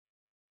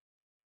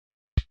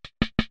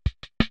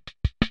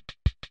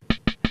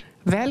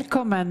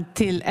Välkommen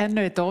till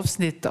ännu ett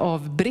avsnitt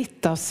av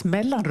Brittas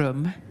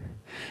mellanrum.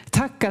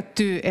 Tack att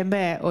du är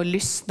med och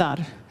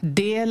lyssnar,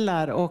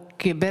 delar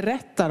och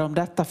berättar om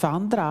detta för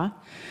andra.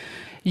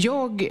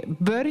 Jag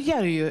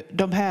börjar ju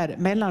de här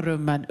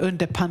mellanrummen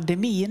under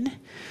pandemin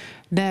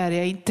när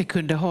jag inte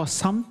kunde ha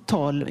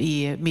samtal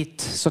i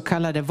mitt så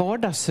kallade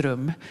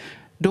vardagsrum.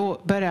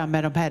 Då började jag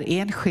med de här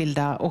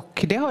enskilda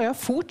och det har jag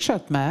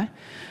fortsatt med.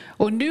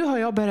 Och nu har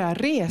jag börjat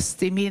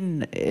rest i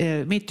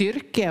mitt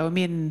yrke och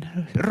min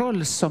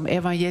roll som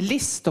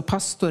evangelist och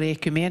pastor i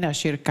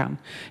Equmeniakyrkan.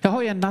 Jag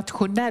har ju en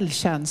nationell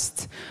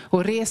tjänst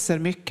och reser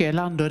mycket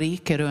land och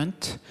rike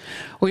runt.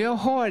 Och jag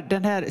har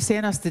den här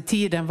senaste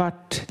tiden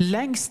varit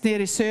längst ner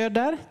i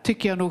söder,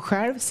 tycker jag nog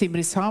själv,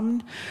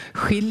 Simrishamn,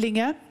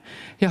 Skillinge.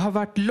 Jag har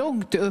varit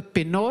långt upp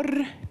i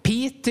norr,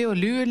 Piteå,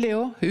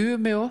 Luleå,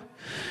 Umeå.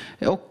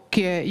 Och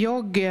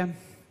jag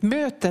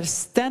möter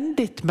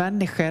ständigt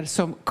människor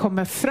som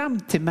kommer fram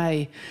till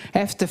mig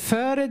efter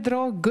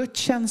föredrag,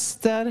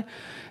 gudstjänster.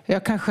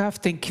 Jag kanske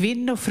haft en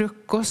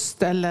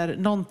kvinnofrukost eller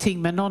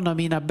någonting med någon av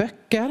mina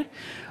böcker.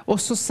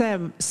 Och så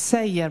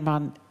säger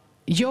man: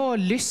 jag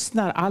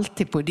lyssnar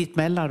alltid på ditt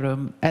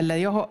mellanrum, eller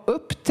jag har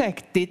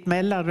upptäckt ditt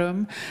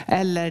mellanrum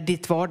eller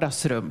ditt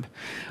vardagsrum.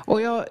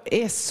 Och jag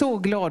är så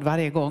glad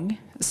varje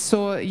gång.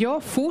 Så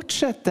jag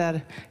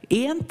fortsätter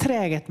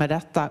enträget med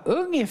detta.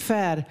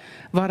 Ungefär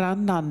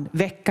varannan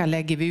vecka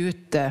lägger vi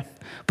ut det.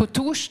 På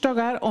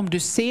torsdagar, om du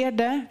ser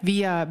det,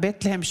 via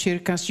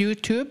Betlehemskyrkans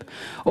YouTube.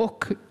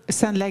 Och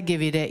sen lägger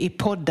vi det i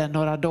podden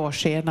några dagar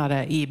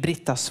senare i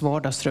Brittas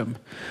vardagsrum.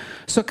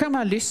 Så kan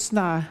man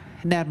lyssna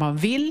när man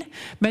vill.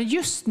 Men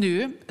just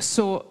nu,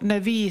 så när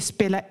vi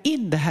spelar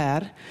in det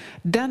här,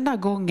 denna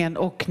gången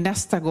och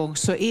nästa gång,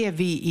 så är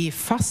vi i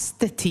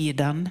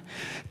fastetiden.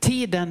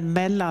 Tiden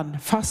mellan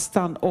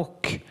fastan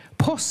och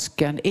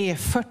påsken är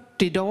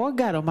 40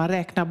 dagar om man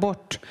räknar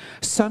bort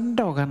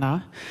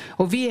söndagarna.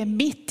 Och vi är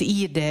mitt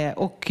i det,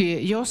 och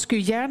jag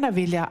skulle gärna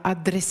vilja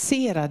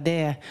adressera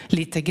det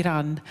lite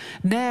grann.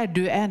 När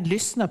du än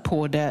lyssnar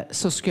på det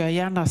så ska jag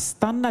gärna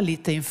stanna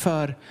lite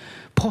inför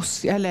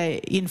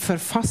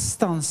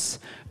fastans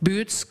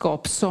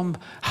budskap, som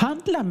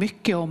handlar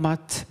mycket om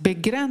att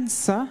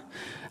begränsa,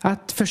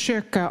 att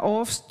försöka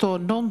avstå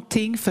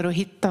någonting för att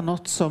hitta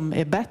något som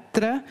är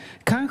bättre.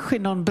 Kanske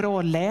någon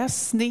bra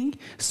läsning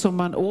som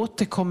man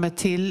återkommer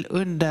till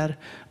under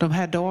de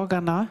här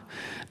dagarna.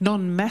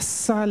 Någon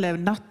mässa eller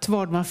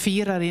nattvard man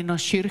firar i någon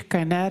kyrka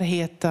i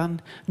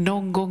närheten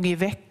någon gång i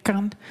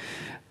veckan.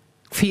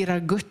 Firar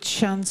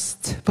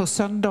gudstjänst på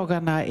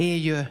söndagarna är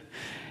ju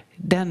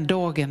den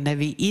dagen när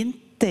vi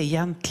inte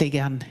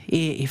egentligen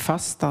är i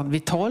fastan. Vi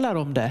talar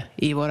om det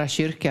i våra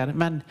kyrkor,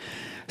 men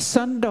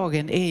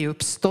söndagen är ju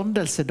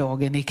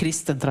uppståndelsedagen i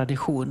kristen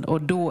tradition,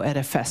 och då är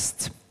det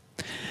fest.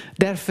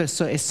 Därför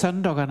så är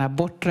söndagarna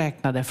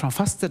borträknade från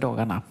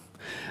fastedagarna.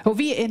 Och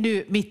vi är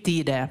nu mitt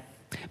i det.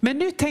 Men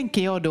nu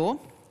tänker jag då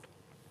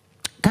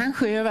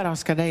kanske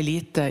överraska dig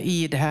lite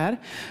i det här.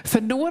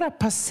 För några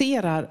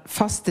passerar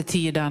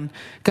fastetiden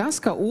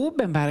ganska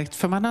obemärkt,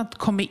 för man har inte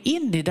kommit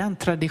in i den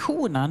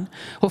traditionen.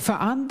 Och för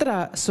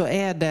andra så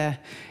är det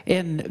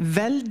en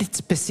väldigt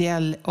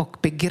speciell och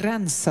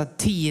begränsad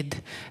tid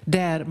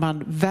där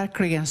man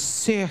verkligen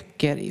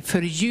söker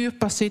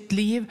fördjupa sitt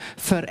liv,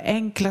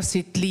 förenkla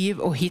sitt liv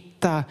och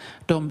hitta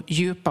de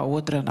djupa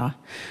ådrorna.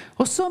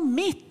 Och så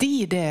mitt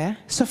i det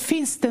så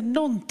finns det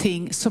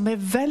någonting som är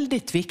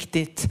väldigt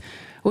viktigt.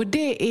 Och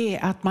det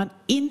är att man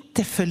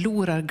inte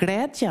förlorar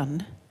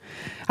glädjen.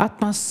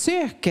 Att man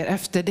söker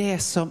efter det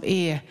som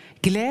är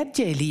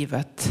glädje i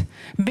livet.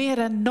 Mer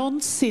än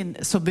någonsin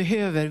så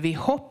behöver vi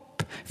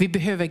hopp. Vi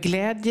behöver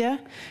glädje.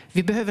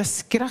 Vi behöver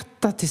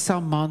skratta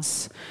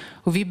tillsammans.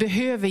 Och vi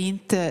behöver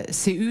inte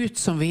se ut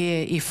som vi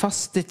är i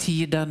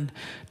fastetiden,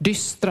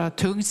 dystra,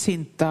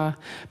 tungsinta.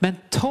 Men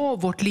ta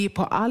vårt liv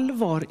på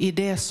allvar i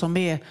det som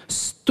är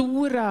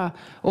stora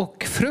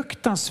och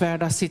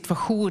fruktansvärda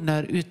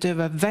situationer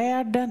utöver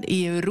världen,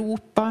 i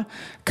Europa,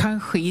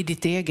 kanske i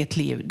ditt eget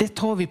liv. Det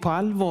tar vi på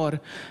allvar.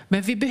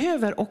 Men vi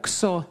behöver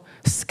också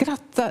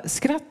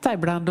skratta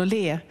ibland och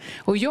le.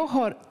 Och jag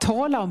har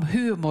talat om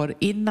humor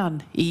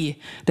innan i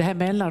det här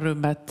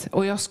mellanrummet.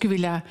 Och jag skulle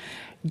vilja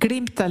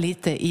glimta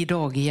lite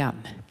idag igen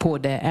på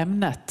det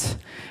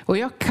ämnet. Och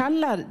jag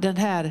kallar den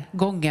här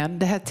gången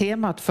det här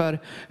temat för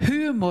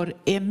humor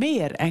är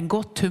mer än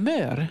gott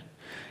humör.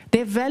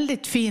 Det är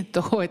väldigt fint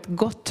att ha ett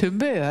gott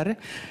humör,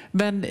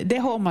 men det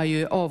har man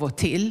ju av och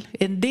till.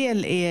 En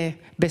del är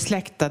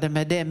besläktade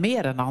med det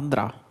mer än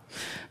andra.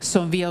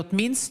 Som vi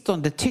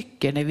åtminstone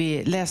tycker när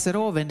vi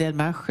läser av en del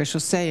människor, så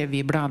säger vi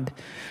ibland: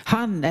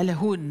 han eller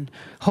hon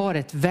har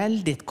ett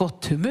väldigt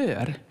gott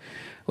humör.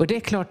 Och det är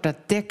klart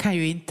att det kan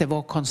ju inte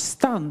vara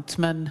konstant,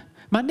 men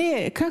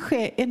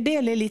en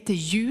del är lite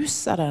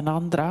ljusare än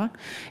andra.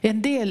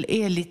 En del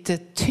är lite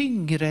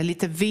tyngre,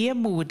 lite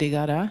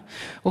vemodigare.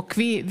 Och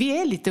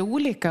vi är lite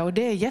olika, och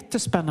det är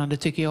jättespännande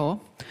tycker jag.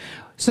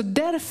 Så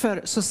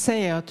därför så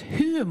säger jag att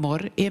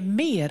humor är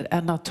mer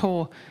än att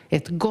ha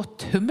ett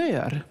gott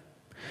humör.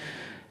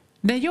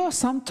 När jag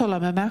samtalar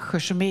med människor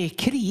som är i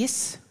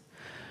kris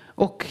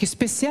Och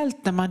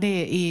speciellt när man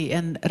är i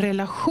en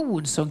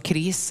relation som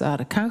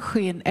krisar,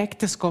 kanske i en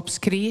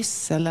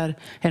äktenskapskris eller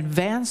en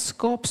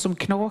vänskap som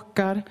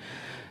knakar.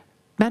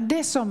 Men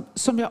det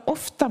som jag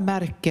ofta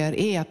märker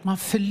är att man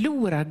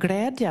förlorar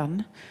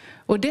glädjen.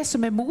 Och det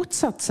som är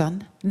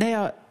motsatsen, när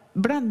jag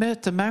ibland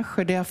möter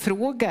människor där jag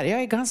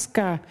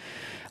frågar,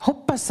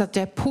 hoppas att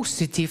jag är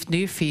positivt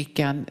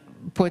nyfiken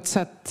på ett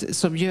sätt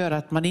som gör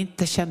att man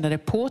inte känner det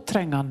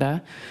påträngande.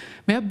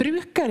 Men jag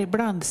brukar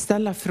ibland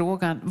ställa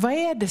frågan, vad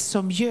är det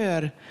som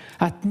gör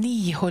att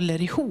ni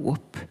håller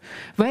ihop?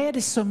 Vad är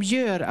det som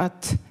gör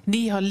att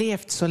ni har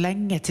levt så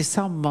länge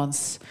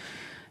tillsammans?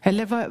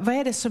 Eller vad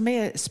är det som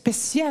är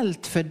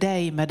speciellt för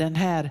dig med den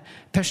här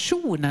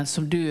personen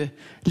som du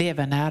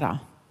lever nära?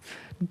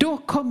 Då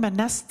kommer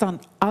nästan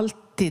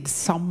alltid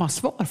samma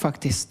svar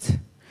faktiskt.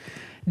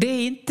 Det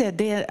är inte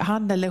det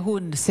han eller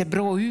hon ser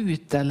bra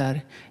ut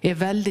eller är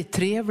väldigt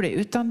trevlig,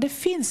 utan det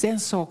finns en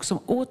sak som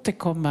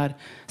återkommer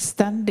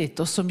ständigt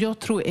och som jag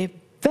tror är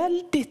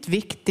väldigt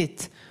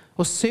viktigt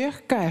att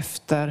söka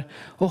efter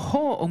och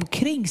ha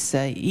omkring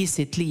sig i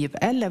sitt liv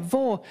eller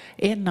vara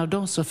en av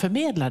de som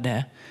förmedlar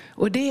det.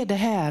 Och det är det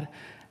här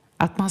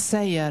att man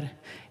säger,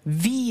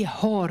 vi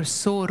har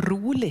så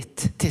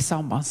roligt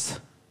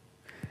tillsammans.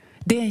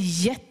 Det är en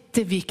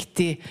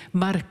jätteviktig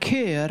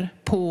markör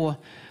på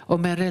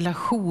om en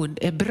relation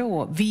är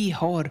bra. Vi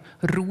har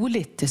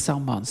roligt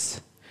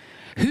tillsammans.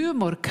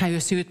 Humor kan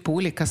ju se ut på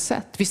olika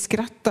sätt. Vi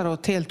skrattar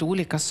åt helt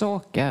olika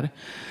saker.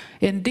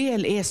 En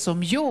del är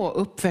som jag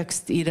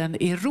uppväxt i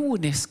den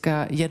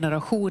ironiska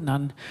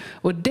generationen.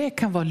 Och det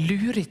kan vara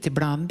lurigt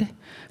ibland.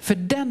 För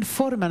den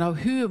formen av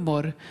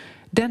humor,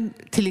 den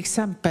till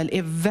exempel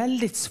är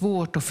väldigt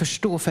svårt att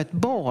förstå för ett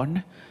barn.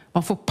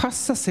 Man får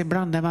passa sig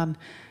ibland när man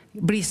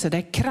blir så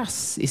där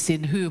krass i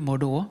sin humor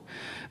då.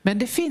 Men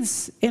det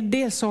finns en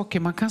del saker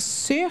man kan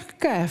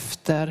söka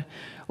efter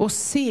och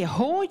se,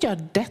 har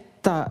jag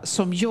detta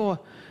som jag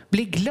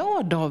blir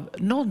glad av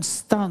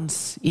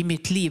någonstans i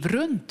mitt liv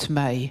runt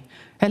mig?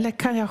 Eller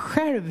kan jag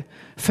själv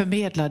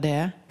förmedla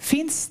det?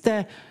 Finns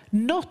det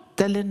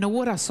något eller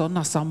några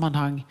sådana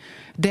sammanhang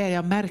där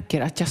jag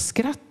märker att jag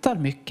skrattar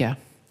mycket?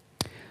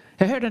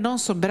 Jag hörde någon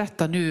som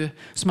berättar nu,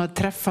 som hade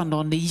träffat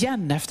någon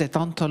igen efter ett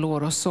antal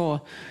år och sa,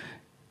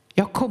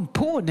 jag kom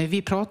på när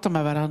vi pratar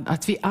med varandra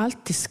att vi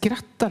alltid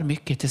skrattar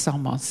mycket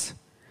tillsammans.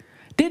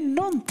 Det är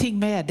någonting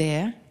med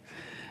det.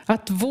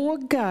 Att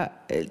våga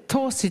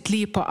ta sitt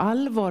liv på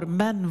allvar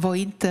men var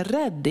inte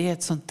rädd. Det är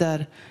ett sånt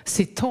där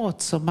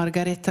citat som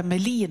Margareta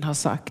Melin har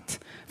sagt.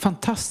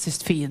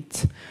 Fantastiskt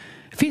fint.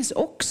 Det finns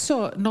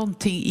också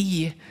någonting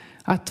i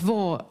att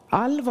vara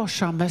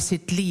allvarsam med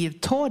sitt liv.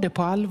 Ta det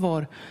på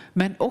allvar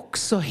men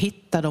också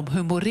hitta de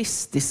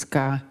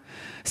humoristiska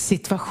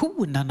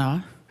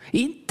situationerna.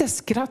 Inte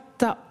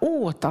skratta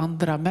åt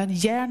andra men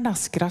gärna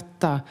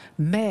skratta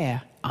med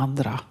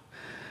andra.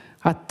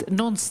 Att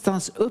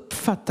någonstans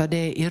uppfatta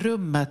det i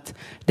rummet.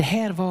 Det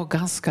här var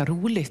ganska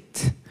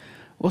roligt.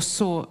 Och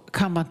så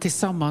kan man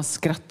tillsammans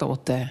skratta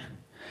åt det.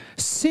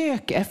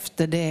 Sök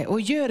efter det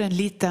och gör en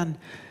liten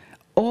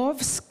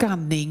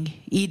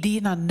avskanning i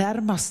dina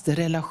närmaste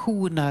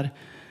relationer.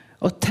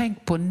 Och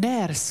tänk på,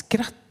 när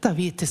skrattar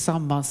vi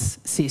tillsammans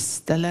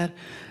sist? Eller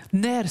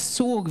när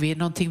såg vi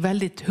någonting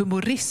väldigt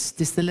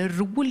humoristiskt eller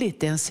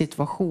roligt i en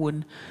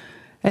situation?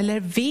 Eller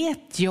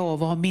vet jag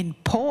vad min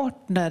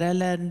partner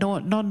eller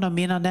någon av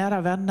mina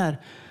nära vänner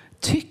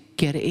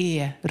tycker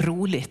är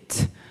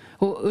roligt?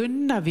 Och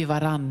unnar vi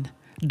varann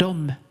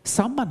de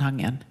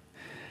sammanhangen?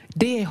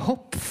 Det är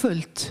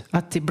hoppfullt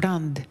att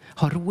ibland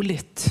ha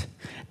roligt.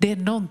 Det är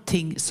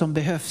någonting som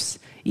behövs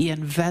i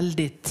en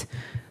väldigt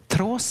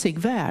trasig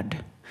värld.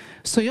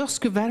 Så jag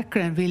skulle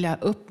verkligen vilja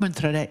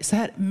uppmuntra dig så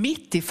här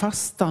mitt i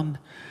fastan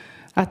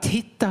att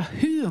hitta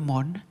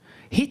humorn.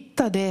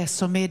 Hitta det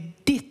som är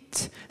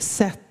ditt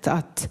sätt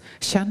att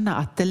känna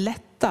att det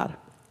lättar.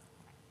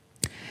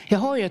 Jag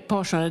har ju ett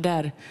par sådana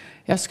där,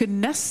 jag skulle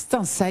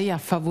nästan säga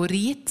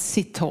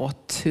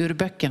favoritcitat ur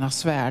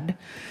böckernas värld.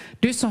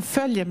 Du som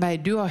följer mig,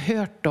 du har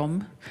hört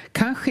dem.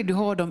 Kanske du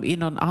har dem i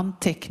någon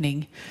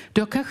anteckning.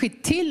 Du har kanske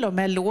till och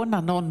med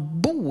lånat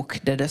någon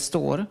bok där det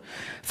står.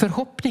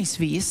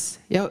 Förhoppningsvis,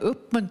 jag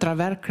uppmuntrar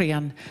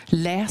verkligen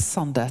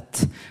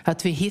läsandet.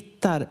 Att vi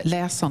hittar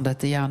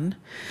läsandet igen.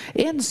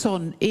 En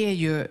sån är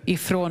ju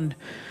ifrån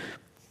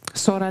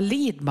Sara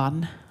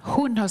Lidman.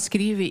 Hon har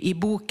skrivit i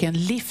boken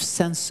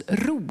Livsens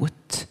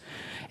rot.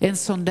 En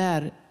sån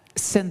där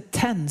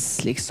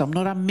sentens, liksom,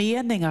 några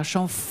meningar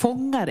som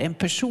fångar en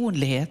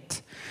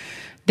personlighet.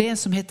 Det är en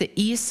som heter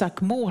Isaac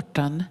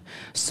Morton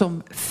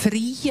som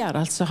friar,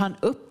 alltså han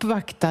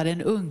uppvaktar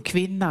en ung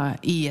kvinna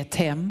i ett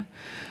hem.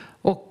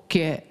 Och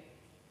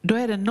då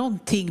är det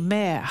någonting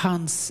med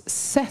hans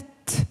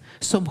sätt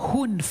som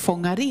hon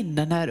fångar in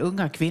den här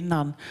unga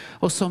kvinnan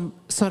och som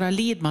Sara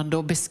Lidman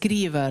då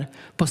beskriver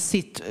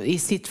i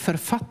sitt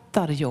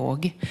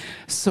författarjag.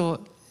 Så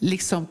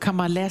liksom kan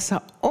man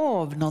läsa av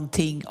av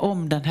någonting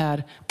om den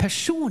här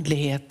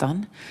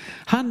personligheten.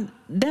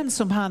 Den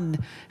som han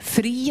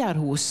friar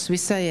hos, vi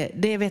säger,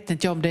 det vet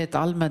inte jag om det är ett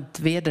allmänt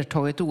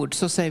vedertaget ord,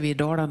 så säger vi i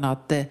Dalarna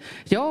att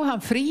ja,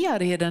 han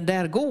friar i den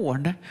där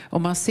gården.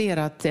 Om man ser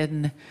att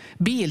en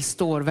bil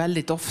står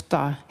väldigt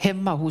ofta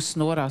hemma hos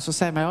några, så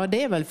säger man ja,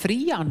 det är väl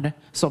friaren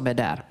som är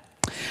där.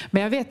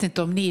 Men jag vet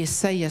inte om ni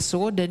säger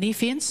så där ni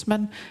finns,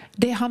 men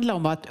det handlar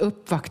om att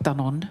uppvakta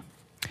någon.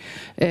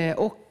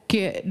 Och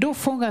då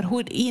fångar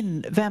hon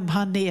in vem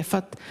han är, för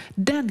att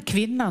den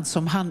kvinnan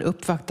som han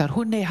uppvaktar,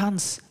 hon är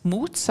hans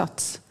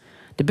motsats.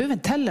 Det behöver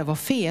inte heller vara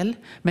fel,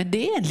 men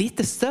det är en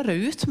lite större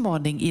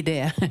utmaning i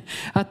det.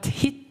 Att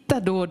hitta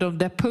då de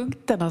där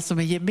punkterna som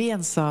är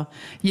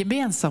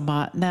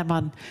gemensamma när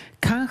man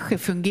kanske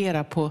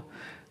fungerar på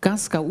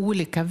ganska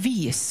olika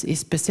vis i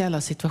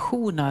speciella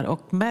situationer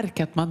och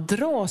märker att man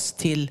dras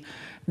till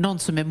någon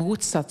som är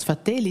motsats, för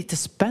att det är lite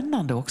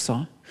spännande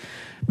också.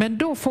 Men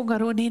då fångar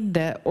hon in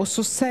det och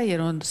så säger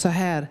hon så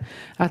här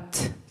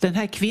att den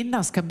här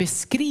kvinnan ska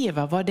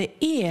beskriva vad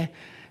det är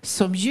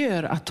som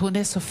gör att hon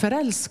är så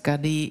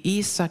förälskad i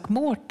Isak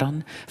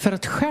Mårten. För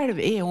att själv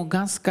är hon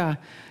ganska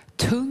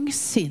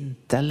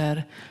tungsint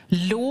eller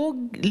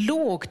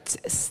lågt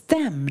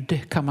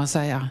stämd, kan man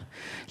säga.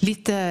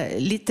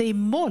 Lite i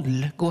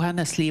moll går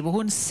hennes liv, och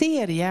hon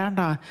ser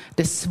gärna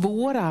det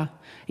svåra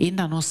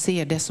innan hon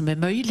ser det som är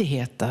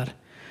möjligheter.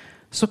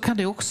 Så kan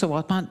det också vara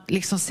att man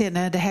liksom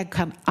ser att det här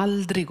kan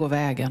aldrig gå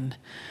vägen.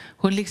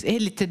 Hon liksom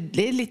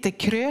är lite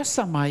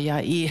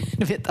Krösa-Maja i,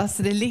 du vet,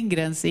 Astrid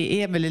Lindgrens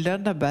i Emil i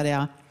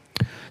Lönneberga.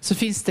 Så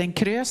finns det en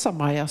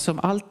Krösa-Maja som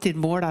alltid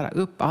målar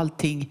upp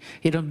allting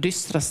i de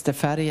dystraste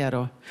färger.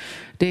 Och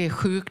det är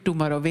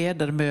sjukdomar och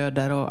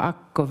vedermöder och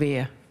ack och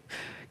ve.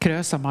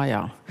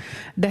 Krösa-Maja.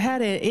 Det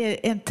här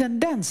är en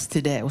tendens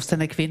till det hos den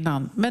här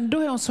kvinnan. Men då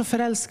är hon så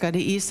förälskad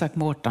i Isak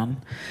Mårten.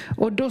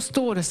 Och då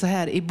står det så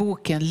här i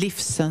boken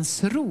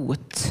Livsens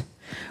rot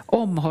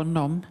om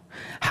honom.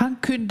 Han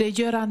kunde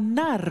göra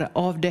narr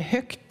av det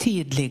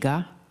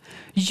högtidliga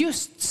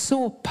just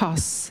så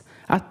pass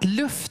att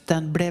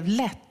luften blev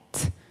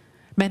lätt,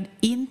 men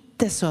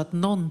inte så att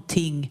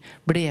någonting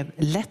blev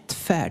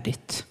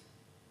lättfärdigt.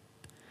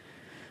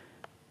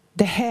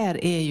 Det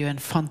här är ju en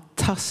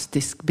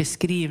fantastisk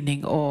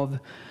beskrivning av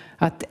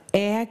att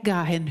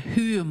äga en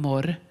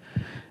humor,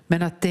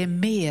 men att det är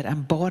mer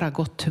än bara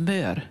gott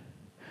humör.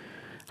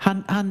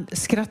 Han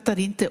skrattar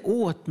inte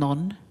åt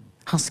någon,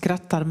 han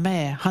skrattar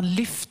med, han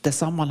lyfter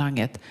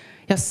sammanhanget.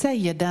 Jag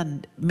säger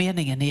den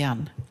meningen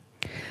igen.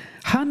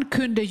 Han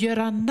kunde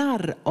göra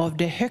narr av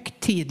det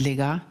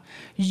högtidliga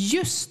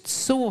just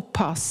så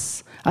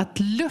pass att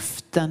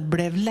luften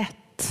blev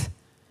lätt,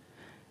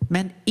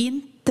 men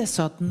inte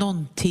så att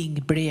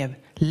någonting blev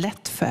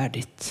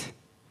lättfärdigt.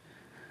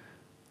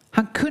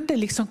 Han kunde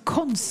liksom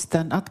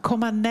konsten att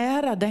komma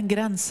nära den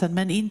gränsen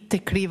men inte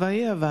kliva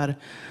över,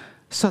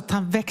 så att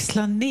han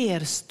växlar ner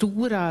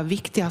stora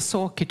viktiga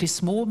saker till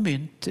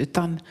småmynt,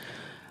 utan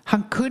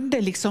han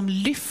kunde liksom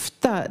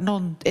lyfta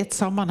ett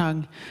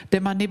sammanhang där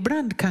man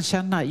ibland kan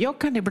känna, jag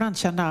kan ibland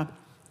känna,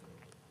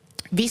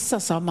 vissa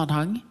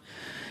sammanhang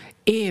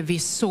är vi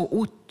så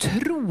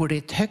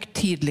otroligt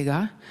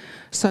högtidliga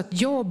så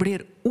att jag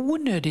blir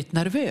onödigt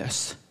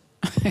nervös.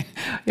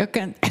 Jag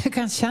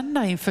kan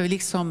känna inför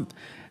liksom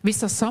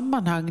vissa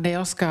sammanhang när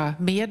jag ska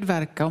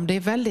medverka, om det är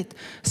väldigt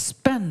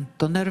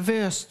spänt och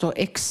nervöst och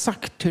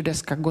exakt hur det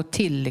ska gå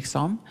till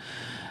liksom.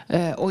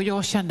 Och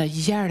jag känner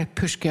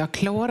hjälp, hur ska jag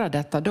klara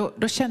detta?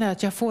 Då känner jag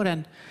att jag får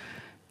en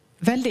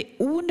väldigt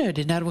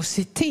onödig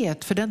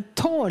nervositet, för den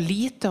tar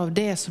lite av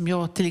det som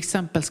jag till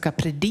exempel ska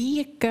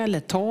predika eller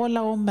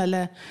tala om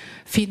eller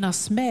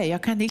finnas med.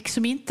 Jag kan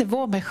liksom inte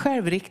vara mig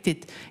själv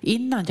riktigt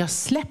innan jag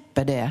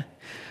släpper det.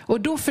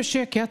 Och då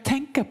försöker jag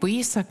tänka på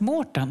Isak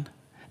Mårten.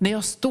 När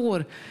jag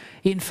står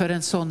inför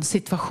en sån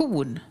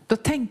situation, då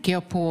tänker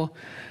jag på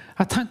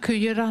att han kunde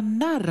göra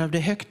narr av det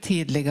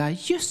högtidliga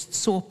just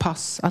så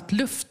pass att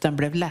luften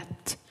blev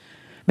lätt,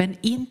 men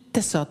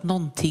inte så att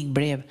någonting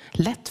blev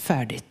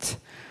lättfärdigt.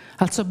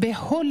 Alltså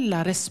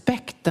behålla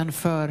respekten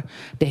för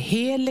det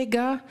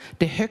heliga,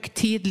 det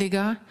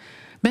högtidliga,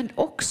 men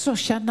också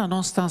känna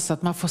någonstans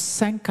att man får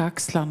sänka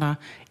axlarna,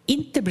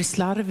 inte bli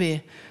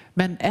slarvig,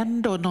 men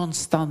ändå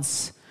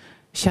någonstans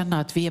känna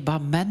att vi är bara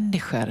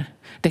människor.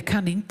 Det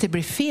kan inte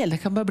bli fel, det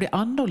kan bara bli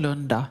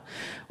annorlunda.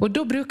 Och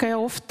då brukar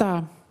jag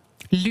ofta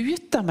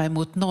luta mig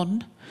mot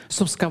någon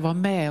som ska vara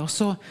med, och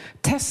så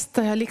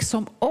testar jag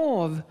liksom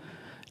av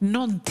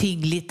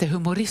någonting lite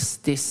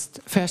humoristiskt,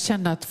 för jag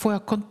känner att får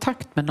jag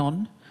kontakt med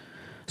någon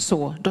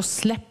så då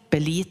släpper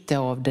lite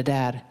av det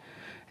där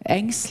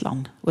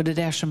ängslan och det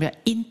där som jag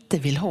inte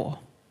vill ha.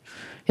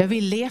 Jag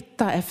vill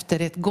leta efter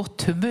ett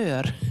gott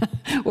humör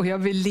och jag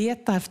vill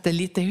leta efter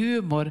lite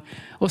humor,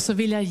 och så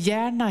vill jag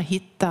gärna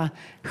hitta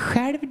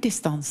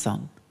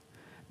självdistansen.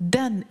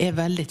 Den är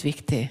väldigt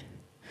viktig.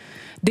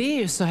 Det är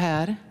ju så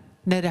här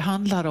när det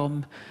handlar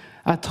om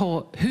att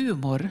ha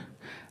humor,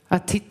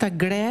 att hitta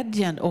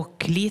glädjen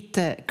och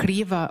lite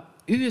kliva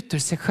ut ur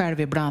sig själv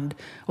ibland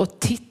och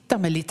titta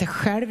med lite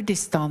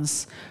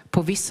självdistans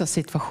på vissa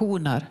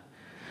situationer.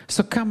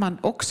 så kan man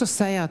också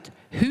säga att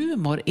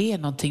humor är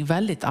någonting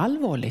väldigt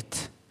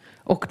allvarligt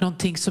och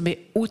någonting som är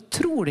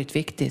otroligt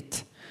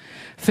viktigt.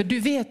 För du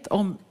vet,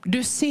 om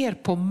du ser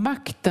på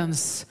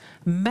maktens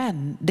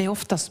män, det är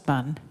oftast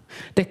män.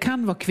 Det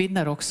kan vara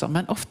kvinnor också,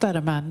 men ofta är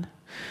det män.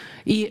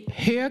 I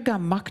höga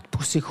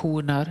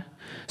maktpositioner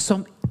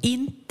som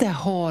inte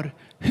har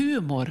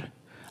humor.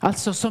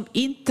 Alltså som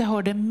inte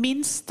har det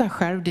minsta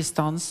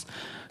självdistans.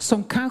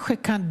 Som kanske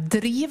kan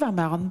driva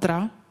med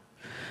andra.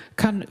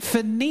 Kan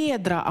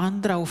förnedra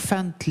andra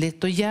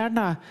offentligt och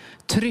gärna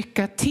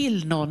trycka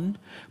till någon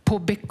på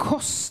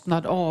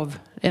bekostnad av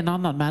en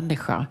annan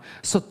människa.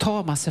 Så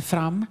tar man sig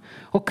fram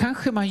och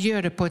kanske man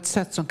gör det på ett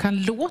sätt som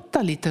kan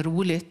låta lite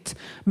roligt,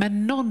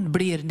 men någon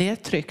blir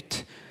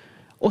nedtryckt.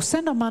 Och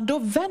sen om man då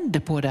vänder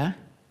på det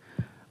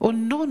och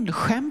någon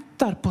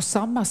skämtar på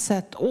samma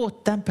sätt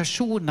åt den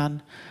personen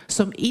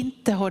som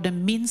inte har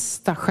den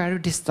minsta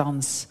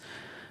självdistans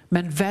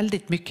men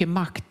väldigt mycket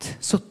makt,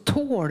 så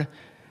tål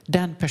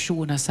den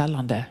personen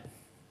sällan det.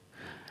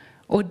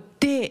 Och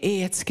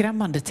det är ett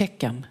skrämmande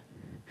tecken.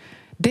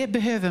 Det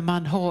behöver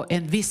man ha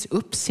en viss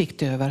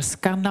uppsikt över.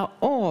 Skanna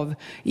av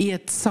i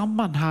ett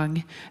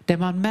sammanhang där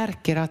man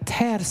märker att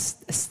här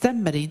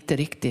stämmer det inte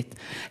riktigt.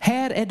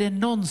 Här är det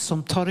någon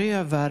som tar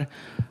över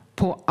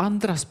på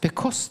andras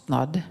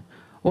bekostnad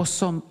och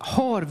som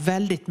har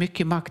väldigt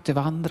mycket makt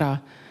över andra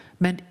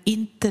men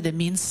inte det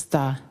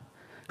minsta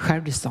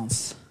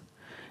självdistans.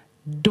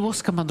 Då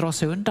ska man dra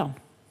sig undan.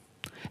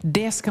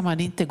 Det ska man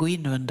inte gå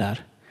in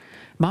under.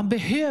 Man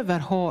behöver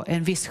ha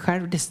en viss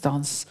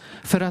självdistans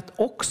för att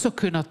också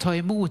kunna ta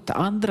emot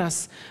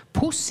andras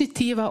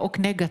positiva och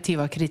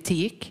negativa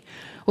kritik.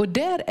 Och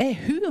där är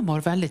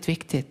humor väldigt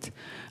viktigt.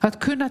 Att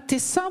kunna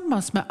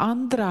tillsammans med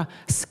andra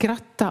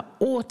skratta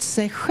åt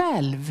sig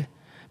själv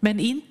men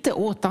inte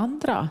åt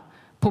andra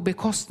på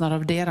bekostnad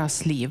av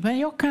deras liv.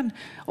 Men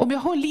om jag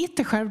har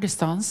lite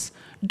självdistans,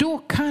 då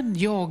kan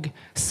jag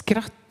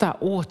skratta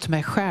åt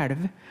mig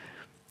själv.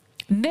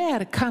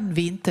 När kan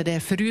vi inte det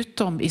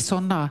förutom i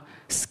sådana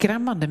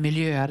skrämmande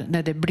miljöer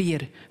när det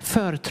blir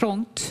för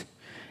trångt?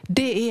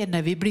 Det är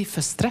när vi blir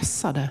för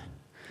stressade.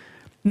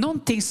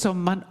 Någonting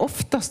som man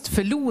oftast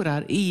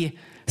förlorar i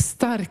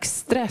stark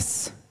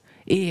stress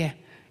är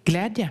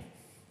glädje.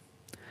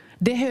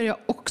 Det hör jag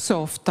också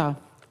ofta.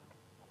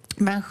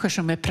 Människor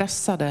som är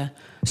pressade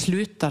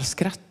slutar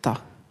skratta.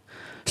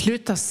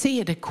 Slutar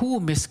se det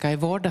komiska i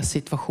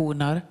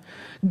vardagssituationer.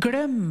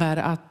 Glömmer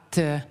att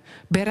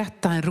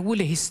berätta en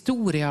rolig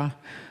historia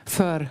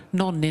för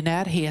någon i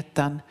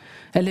närheten.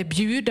 Eller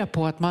bjuda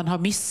på att man har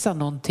missat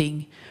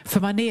någonting.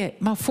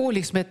 För man får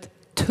liksom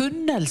ett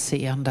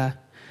tunnelseende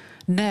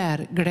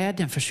när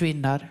glädjen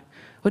försvinner.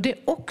 Och det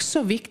är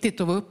också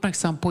viktigt att vara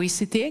uppmärksam på i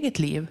sitt eget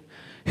liv.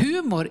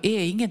 Humor är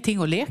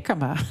ingenting att leka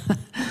med.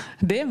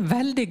 Det är en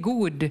väldigt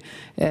god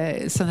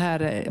sån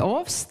här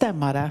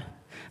avstämmare.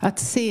 Att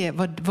se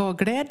var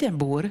glädjen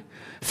bor.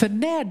 För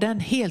när den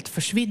helt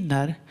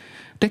försvinner,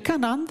 det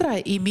kan andra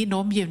i min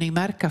omgivning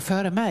märka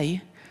före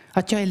mig.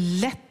 Att jag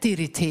är lätt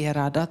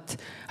irriterad.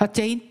 Att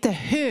jag inte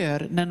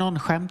hör när någon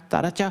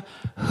skämtar. Att jag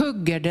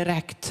hugger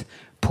direkt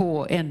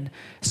på en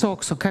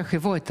sak som kanske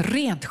var ett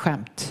rent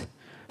skämt.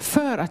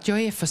 För att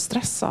jag är för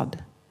stressad.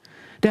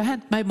 Det har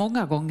hänt mig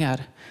många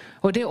gånger.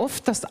 Och det är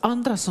oftast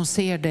andra som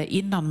ser det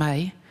innan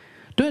mig.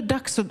 Då är det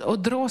dags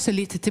att dra sig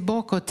lite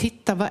tillbaka och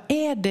titta. Vad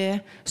är det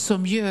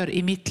som gör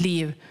i mitt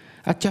liv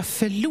att jag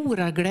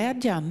förlorar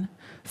glädjen?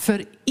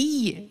 För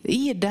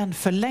i den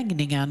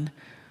förlängningen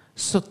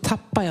så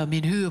tappar jag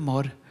min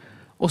humor.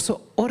 Och så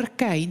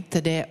orkar jag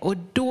inte det. Och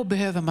då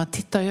behöver man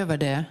titta över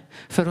det.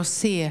 För att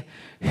se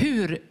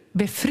hur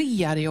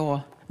befriar jag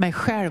mig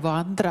själv och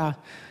andra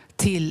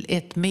till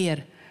ett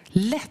mer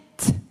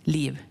lätt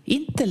liv.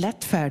 Inte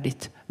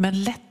lättfärdigt,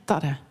 men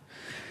lättare.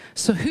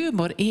 Så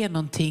humor är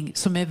någonting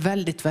som är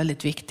väldigt,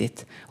 väldigt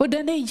viktigt. Och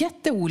den är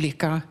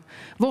jätteolika.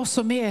 Vad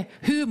som är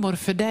humor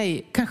för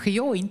dig kanske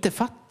jag inte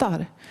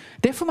fattar.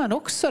 Det får man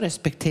också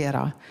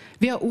respektera.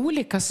 Vi har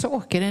olika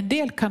saker. En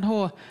del kan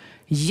ha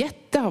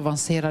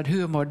jätteavancerad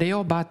humor där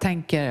jag bara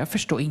tänker, jag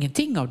förstår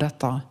ingenting av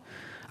detta.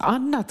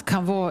 Annat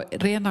kan vara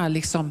rena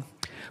liksom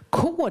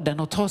koden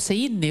att ta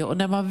sig in i. Och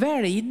när man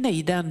väl är inne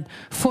i den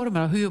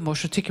formen av humor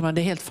så tycker man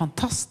det är helt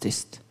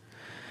fantastiskt.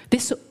 Det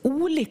är så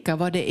olika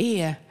vad det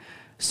är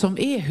som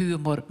är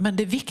humor. Men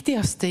det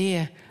viktigaste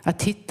är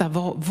att hitta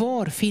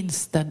var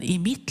finns den i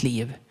mitt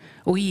liv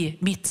och i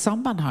mitt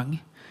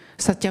sammanhang.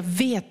 Så att jag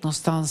vet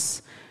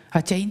någonstans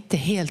att jag inte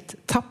helt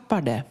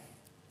tappar det.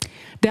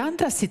 Det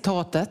andra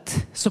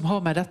citatet som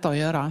har med detta att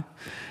göra,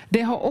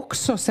 det har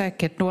också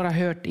säkert några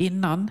hört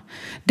innan.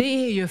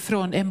 Det är ju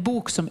från en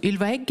bok som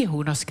Ylva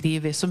Eggehorn har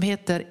skrivit som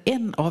heter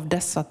En av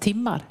dessa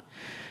timmar.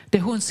 Där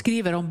hon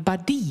skriver om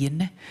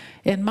Badin,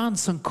 en man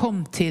som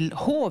kom till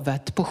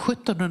hovet på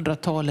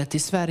 1700-talet i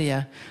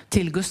Sverige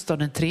till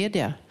Gustav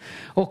III.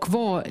 Och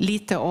var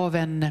lite av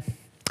en,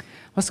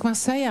 vad ska man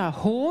säga,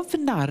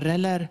 hovnar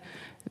eller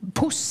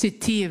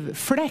positiv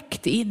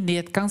fläkt in i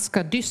ett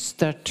ganska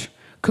dystert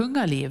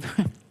kungaliv.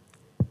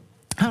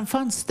 Han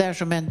fanns där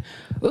som en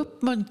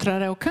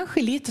uppmuntrare och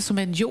kanske lite som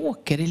en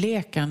joker i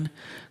leken.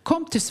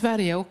 Kom till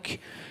Sverige och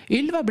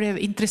Ylva blev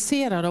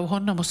intresserad av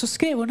honom och så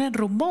skrev hon en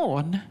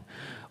roman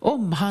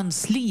om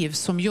hans liv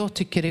som jag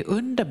tycker är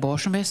underbar,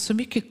 som är så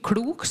mycket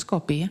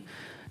klokskap i.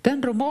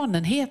 Den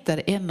romanen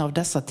heter En av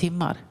dessa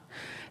timmar.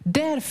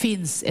 Där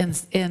finns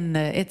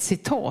ett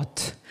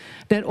citat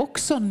där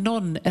också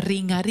någon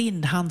ringar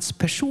in hans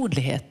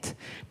personlighet.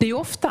 Det är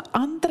ofta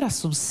andra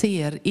som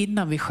ser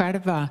innan vi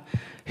själva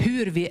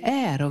hur vi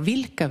är och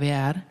vilka vi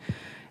är.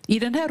 I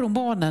den här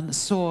romanen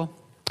så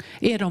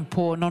är de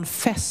på någon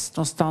fest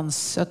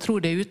någonstans, jag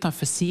tror det är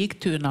utanför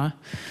Sigtuna.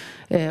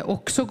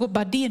 Och så går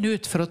Badin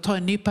ut för att ta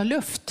en nypa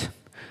luft.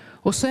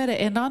 Och så är det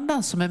en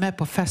annan som är med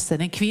på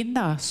festen, en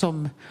kvinna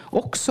som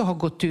också har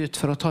gått ut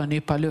för att ta en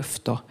nypa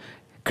luft och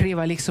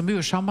kliva liksom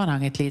ur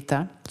sammanhanget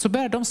lite. Så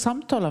börjar de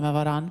samtala med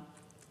varann.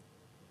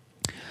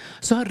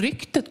 Så har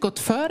ryktet gått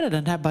före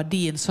den här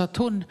Badin så att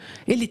hon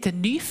är lite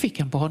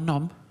nyfiken på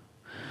honom.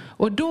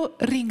 Och då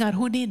ringar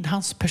hon in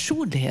hans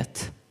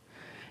personlighet.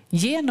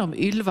 Genom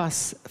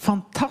Ylvas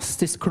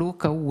fantastiskt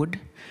kloka ord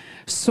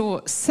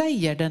så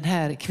säger den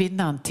här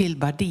kvinnan till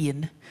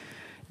Badin: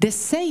 det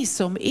sägs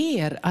om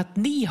er att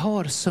ni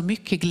har så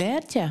mycket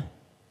glädje.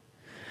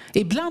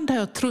 Ibland har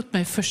jag trott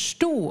mig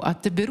förstå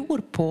att det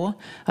beror på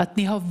att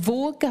ni har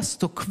vågat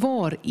stå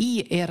kvar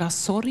i era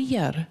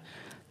sorger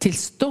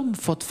tills de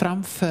fått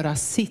framföra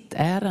sitt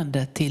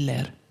ärende till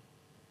er.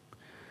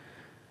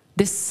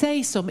 Det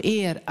sägs om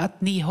er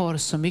att ni har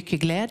så mycket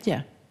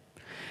glädje.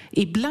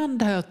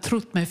 Ibland har jag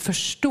trott mig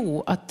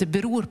förstå att det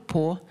beror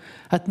på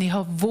att ni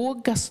har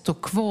vågat stå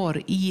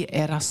kvar i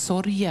era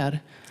sorger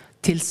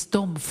tills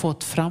de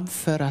fått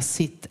framföra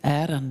sitt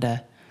ärende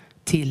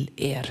till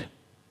er.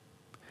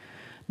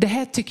 Det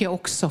här tycker jag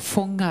också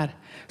fångar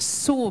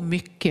så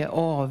mycket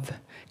av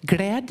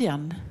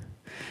glädjen.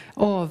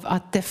 Av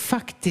att det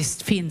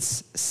faktiskt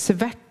finns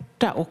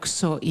svärta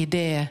också i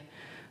det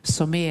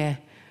som är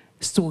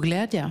stor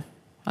glädje.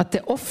 Att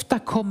det ofta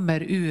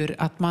kommer ur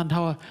att man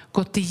har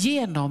gått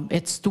igenom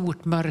ett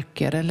stort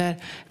mörker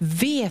eller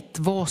vet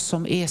vad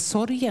som är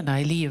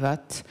sorgerna i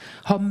livet.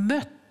 Har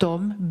mött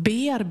dem,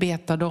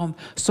 bearbetat dem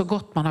så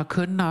gott man har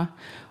kunnat.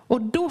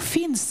 Och då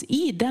finns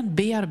i den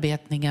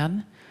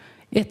bearbetningen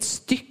ett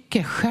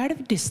stycke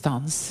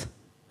självdistans.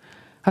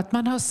 Att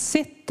man har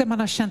sett det, man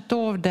har känt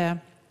av det.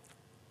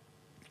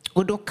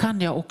 Och då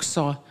kan jag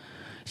också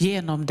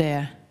genom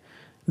det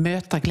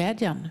möta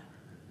glädjen.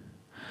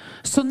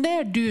 Så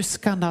när du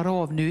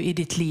skannar av nu i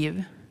ditt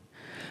liv,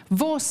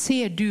 vad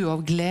ser du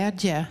av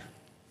glädje?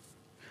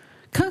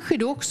 Kanske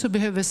du också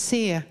behöver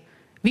se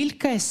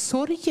vilka är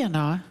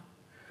sorgerna?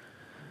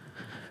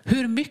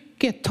 Hur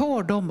mycket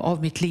tar de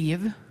av mitt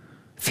liv?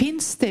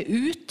 Finns det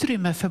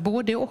utrymme för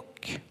både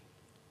och?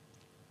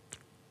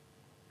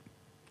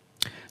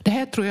 Det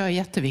här tror jag är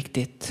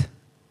jätteviktigt.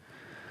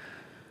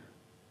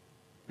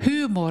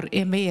 Humor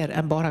är mer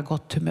än bara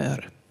gott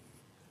humör.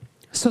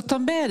 Så ta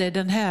med dig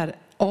den här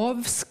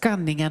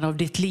avskanningen av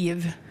ditt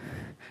liv.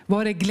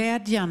 Var är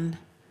glädjen?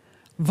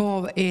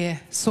 Vad är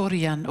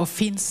sorgen? Och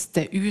finns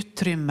det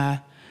utrymme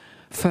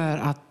för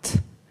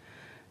att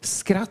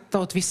skratta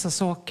åt vissa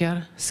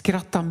saker,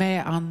 skratta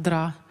med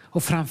andra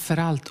och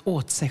framförallt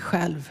åt sig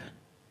själv?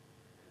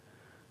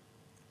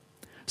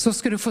 Så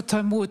ska du få ta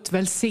emot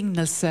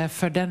välsignelse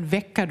för den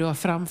vecka du har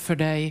framför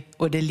dig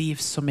och det liv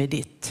som är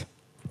ditt.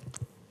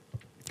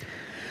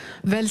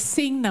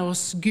 Välsigna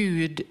oss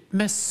Gud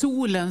med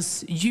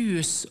solens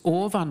ljus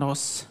ovan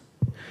oss,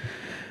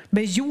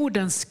 med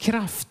jordens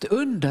kraft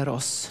under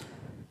oss,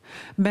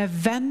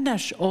 med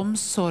vänners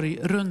omsorg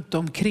runt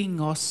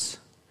omkring oss,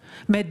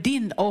 med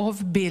din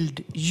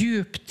avbild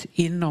djupt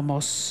inom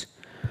oss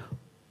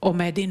och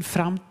med din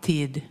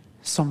framtid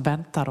som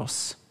väntar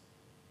oss.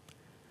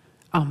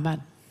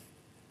 Amen.